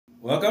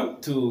Welcome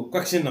to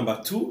question number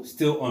 2,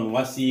 still on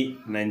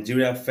WASSCE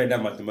Nigeria Further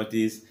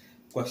Mathematics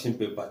question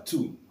paper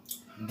 2.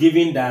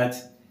 Given that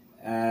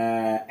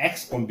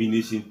x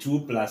combination 2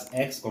 plus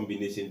x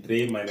combination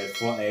 3 minus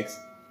 4x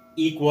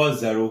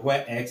equals 0,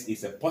 where x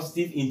is a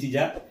positive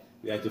integer,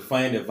 we have to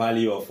find the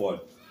value of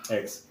what?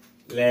 X.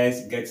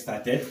 Let's get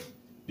started.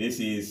 This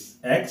is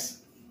x,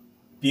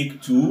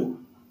 pick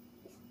 2,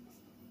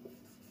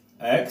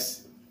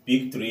 x,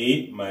 pick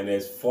 3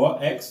 minus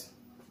 4x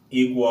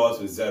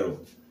equals 0.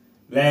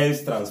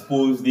 Let's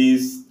transpose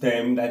this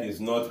term that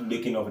is not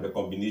making of the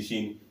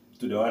combination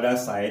to the other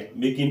side,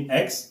 making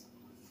x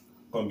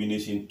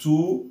combination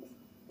 2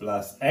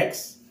 plus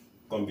x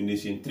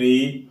combination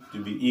 3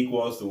 to be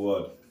equals to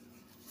what?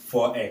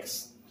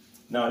 4x.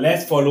 Now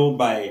let's follow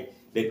by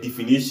the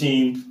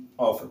definition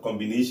of a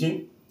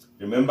combination.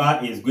 Remember,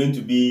 it's going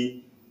to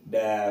be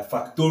the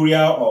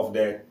factorial of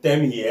the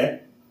term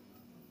here.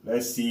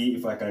 Let's see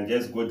if I can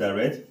just go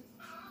direct.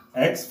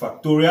 X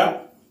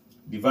factorial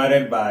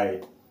divided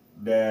by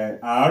the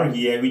r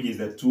here, which is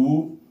the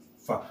 2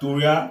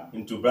 factorial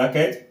into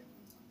bracket,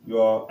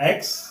 your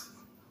x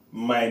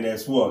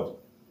minus what?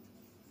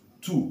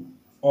 2,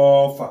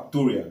 or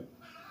factorial.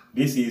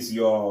 This is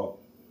your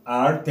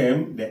r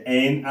term, the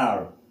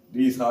nr.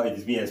 This is how it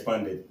is being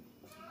expanded.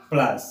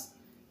 Plus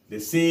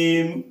the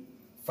same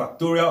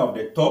factorial of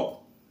the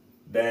top,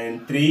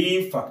 then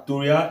 3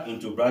 factorial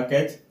into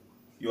bracket,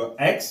 your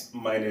x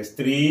minus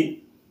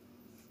 3,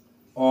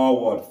 or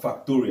what?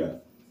 Factorial,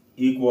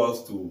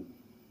 equals to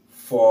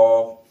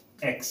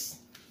 4x.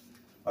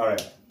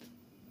 Alright.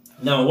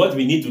 Now what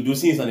we need to do,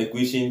 since it's an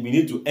equation, we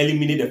need to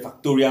eliminate the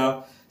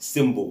factorial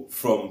symbol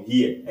from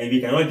here. And we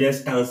cannot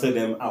just cancel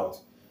them out.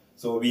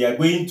 So we are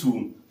going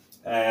to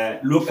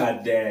look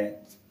at the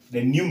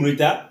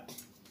numerator.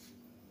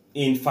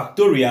 In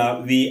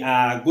factorial, we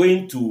are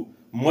going to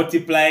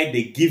multiply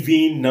the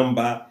given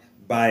number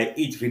by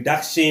its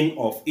reduction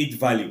of its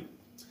value.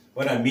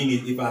 What I mean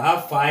is, if I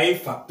have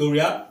 5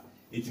 factorial,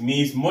 it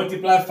means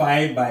multiply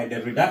 5 by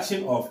the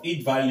reduction of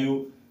its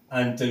value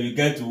until you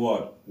get to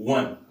what?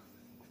 1.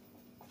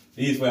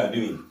 This is what I'm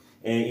doing.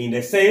 And in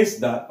the sense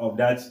that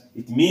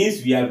it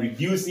means we are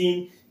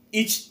reducing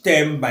each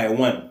term by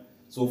 1.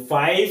 So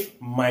 5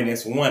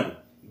 minus 1,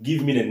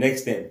 give me the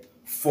next term.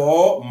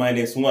 4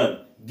 minus 1,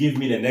 give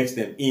me the next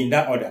term, in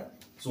that order.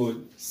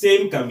 So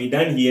same can be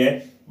done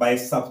here by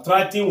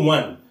subtracting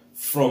 1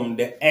 from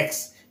the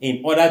x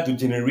in order to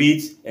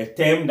generate a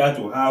term that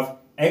will have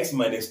x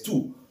minus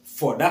 2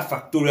 for that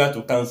factorial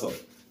to cancel.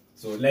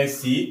 So let's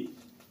see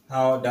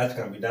how that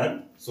can be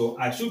done. So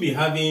I should be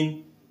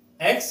having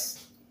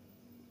x,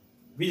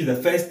 which is the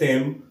first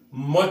term,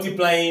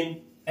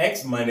 multiplying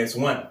x minus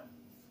 1.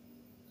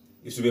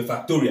 It should be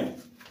factorial.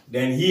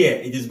 Then here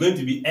it is going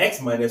to be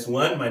x minus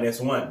 1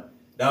 minus 1.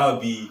 That will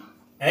be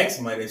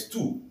x minus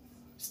 2.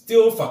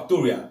 Still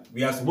factorial.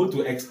 We are supposed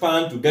to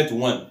expand to get to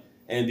 1.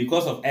 And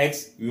because of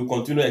x, we will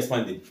continue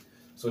expanding.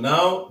 So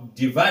now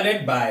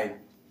divided by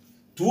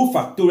 2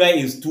 factorial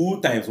is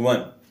 2 times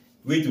 1,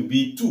 which will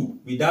be 2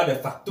 without the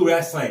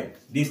factorial sign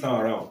this time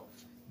around.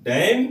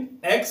 Then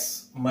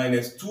x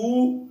minus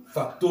 2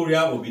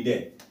 factorial will be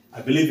there.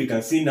 I believe you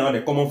can see now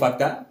the common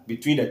factor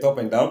between the top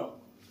and down.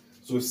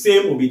 So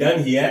same will be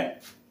done here.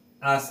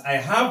 As I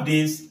have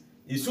this,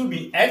 it should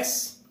be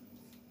x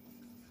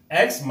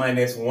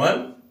minus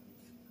 1,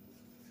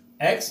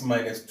 x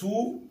minus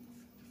 2,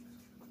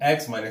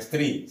 x minus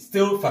 3,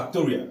 still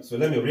factorial. So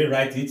let me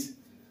rewrite it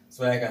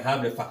so I can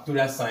have the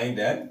factorial sign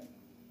there.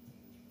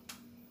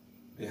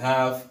 We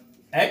have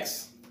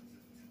x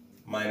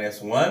minus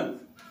 1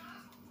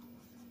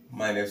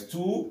 minus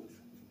 2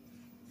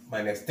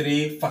 minus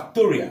 3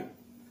 factorial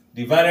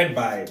divided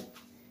by,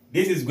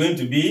 this is going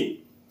to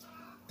be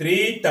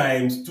 3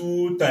 times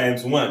 2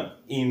 times 1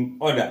 in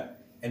order,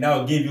 and that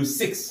will give you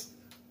 6.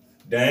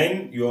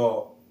 Then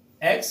your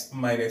x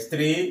minus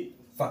 3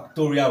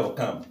 factorial will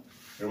come.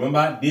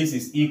 Remember, this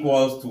is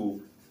equals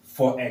to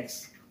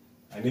 4x.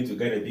 I need to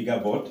get a bigger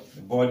board.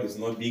 The board is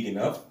not big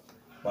enough,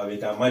 but we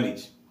can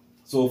manage.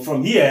 So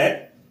from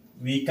here,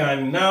 we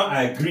can now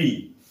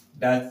agree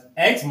that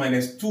x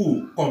minus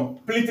 2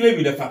 completely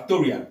with the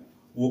factorial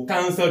will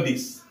cancel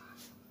this.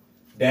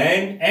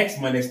 Then x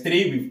minus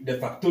 3 with the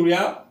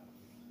factorial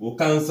will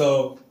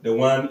cancel the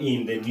one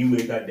in the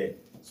numerator there.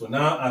 So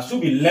now I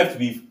should be left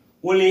with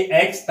only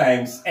x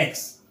times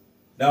x.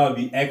 That will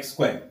be x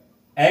squared.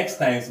 X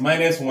times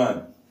minus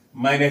 1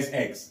 minus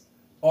x,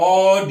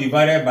 all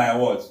divided by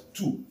what?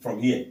 2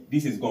 from here.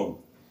 This is gone.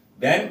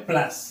 Then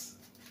plus,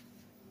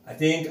 I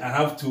think I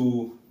have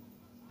to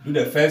do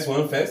the first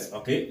one first.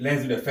 Okay,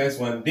 let's do the first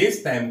one.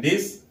 This time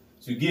this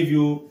should give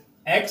you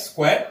x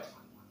squared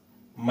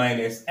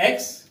minus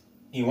x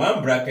in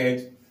one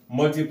bracket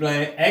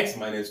multiplying x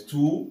minus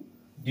 2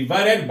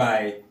 divided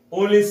by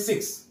only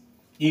 6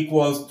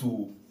 equals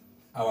to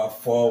our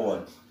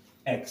forward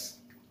x.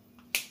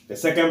 The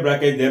second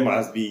bracket there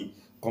must be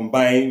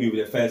combined with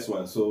the first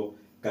one. So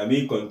can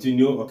we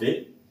continue?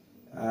 Okay.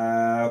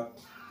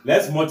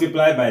 Let's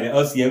multiply by the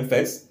LCM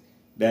first.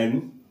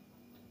 Then,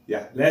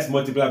 yeah, let's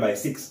multiply by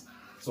 6.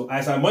 So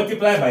as I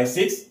multiply by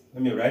 6,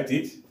 let me write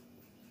it.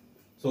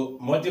 So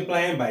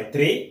multiplying by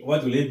 3,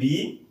 what will it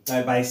be?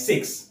 By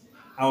 6.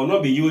 I will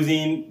not be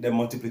using the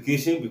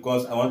multiplication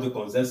because I want to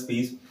conserve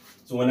space.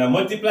 So when I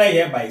multiply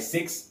here by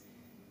 6,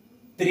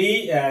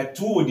 2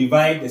 will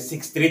divide the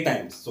 6 3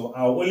 times. So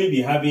I will only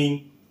be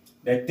having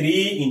the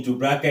 3 into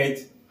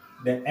bracket,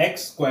 the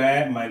x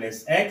squared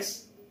minus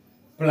x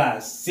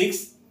plus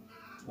 6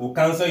 will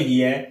cancel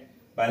here.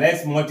 But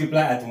let's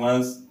multiply at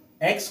once.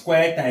 X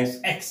squared times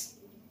x.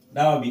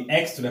 That will be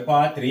x to the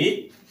power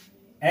 3.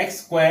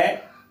 X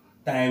squared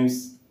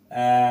times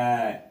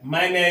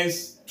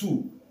minus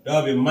 2.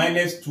 That will be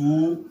minus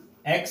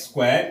 2x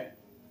squared.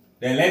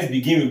 Then let's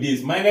begin with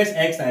this. Minus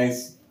x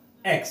times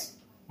x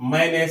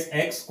minus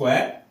x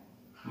squared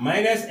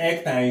minus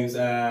x times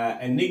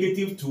a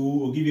negative 2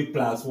 will give you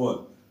plus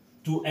what?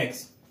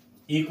 2x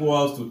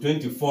equals to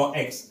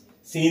 24x.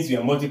 Since we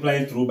are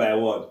multiplying through by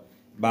what?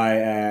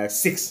 By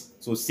 6.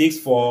 So 6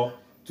 for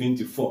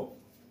 24.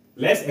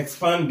 Let's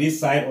expand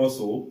this side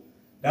also.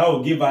 That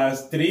will give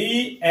us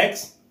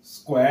 3x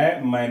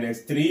squared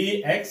minus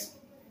 3x.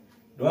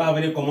 Don't have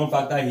any common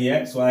factor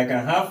here, so I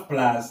can have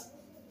plus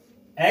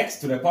x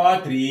to the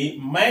power 3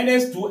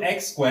 minus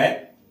 2x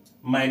squared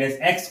minus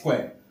x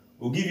squared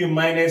will give you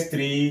minus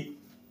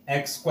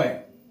 3x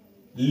squared,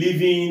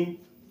 leaving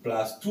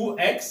plus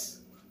 2x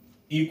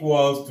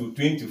equals to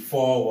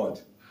 24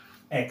 what?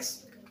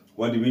 X.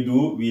 What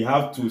do? We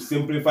have to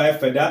simplify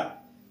further.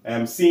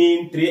 I'm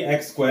seeing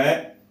 3x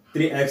squared,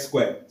 3x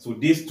squared. So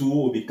these two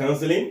will be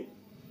cancelling.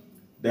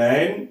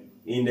 Then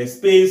in the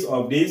space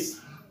of this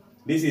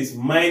is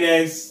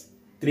minus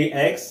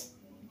 3x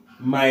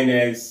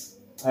minus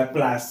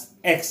plus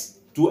x,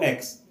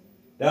 2x.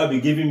 That will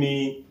be giving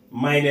me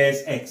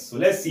minus x. So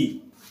let's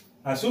see.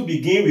 I should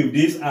begin with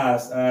this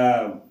as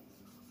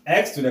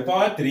x to the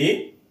power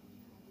 3.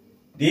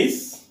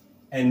 This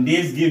and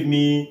this give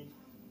me,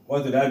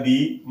 what would that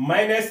be?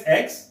 Minus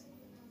x.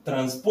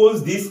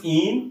 Transpose this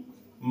in,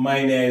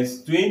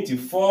 minus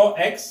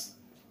 24x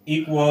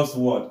equals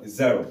what?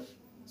 0.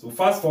 So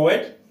fast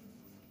forward,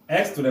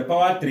 x to the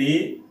power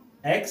 3,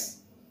 x.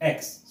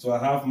 So I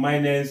have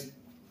minus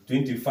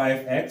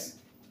 25x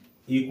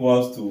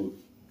equals to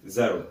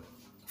 0.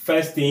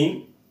 First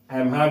thing,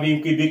 I'm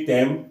having cubic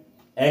term,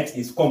 x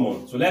is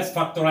common. So let's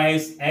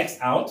factorize x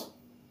out.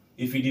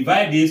 If we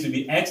divide this, it will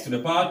be x to the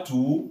power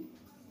 2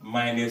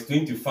 minus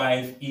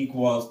 25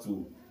 equals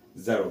to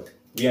 0.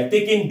 We are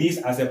taking this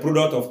as a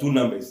product of two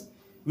numbers,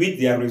 with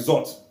their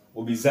result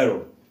will be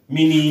 0.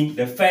 Meaning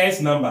the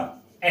first number,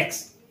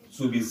 x,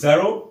 should be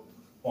 0,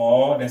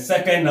 or the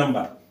second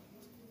number.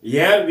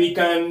 Here we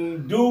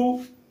can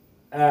do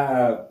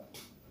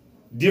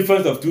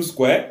difference of 2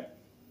 squared,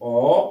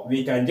 or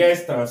we can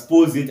just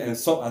transpose it and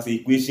solve as an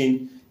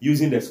equation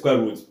using the square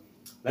root.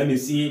 Let me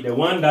see, the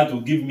one that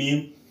will give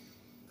me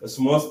a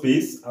small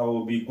space, I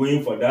will be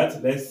going for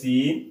that. Let's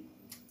see.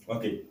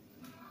 Okay.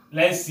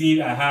 Let's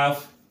see, I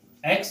have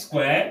x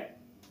squared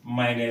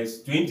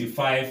minus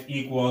 25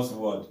 equals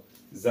what?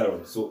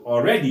 0. So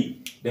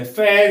already the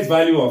first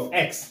value of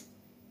x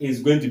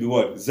is going to be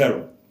what?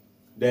 0.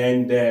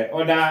 Then the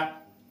other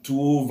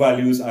two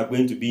values are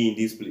going to be in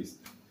this place.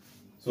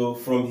 So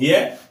from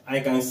here, I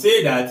can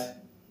say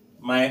that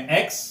my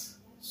x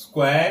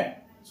squared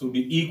should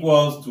be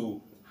equals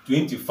to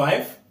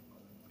 25.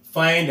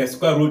 Find the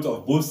square root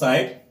of both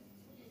sides.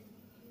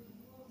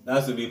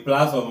 That should be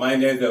plus or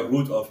minus the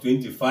root of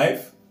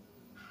 25.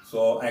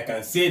 So I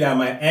can say that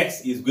my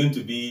x is going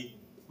to be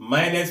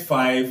minus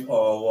 5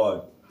 or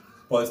what?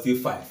 Positive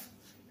 5.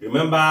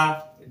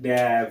 Remember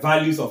the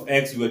values of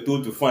x we were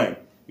told to find.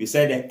 We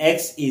said that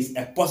x is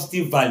a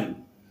positive value.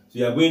 So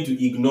you are going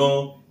to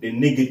ignore the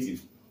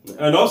negative.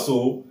 And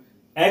also,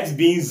 x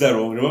being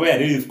 0, remember I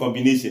did this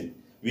combination.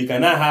 We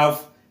cannot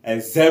have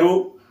a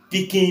 0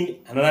 picking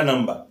another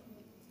number.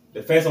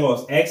 The first one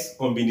was x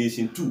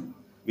combination 2.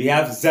 We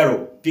have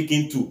 0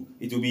 picking 2.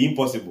 It will be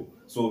impossible.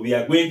 So we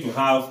are going to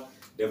have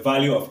the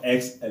value of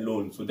x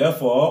alone. So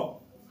therefore,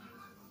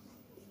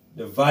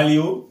 the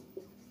value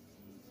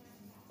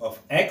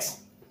of x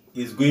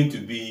is going to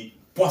be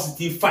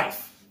positive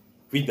 5.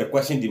 Which the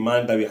question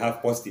demands that we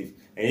have positive.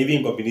 And even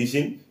in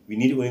combination, we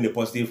need only the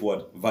positive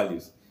word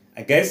values.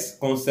 I guess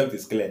concept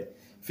is clear.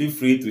 Feel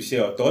free to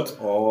share your thoughts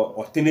or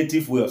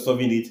alternative way of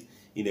solving it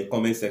in the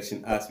comment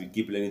section as we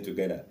keep learning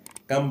together.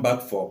 Come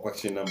back for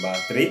question number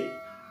 3.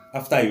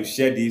 After you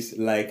share this,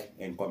 like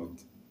and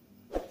comment.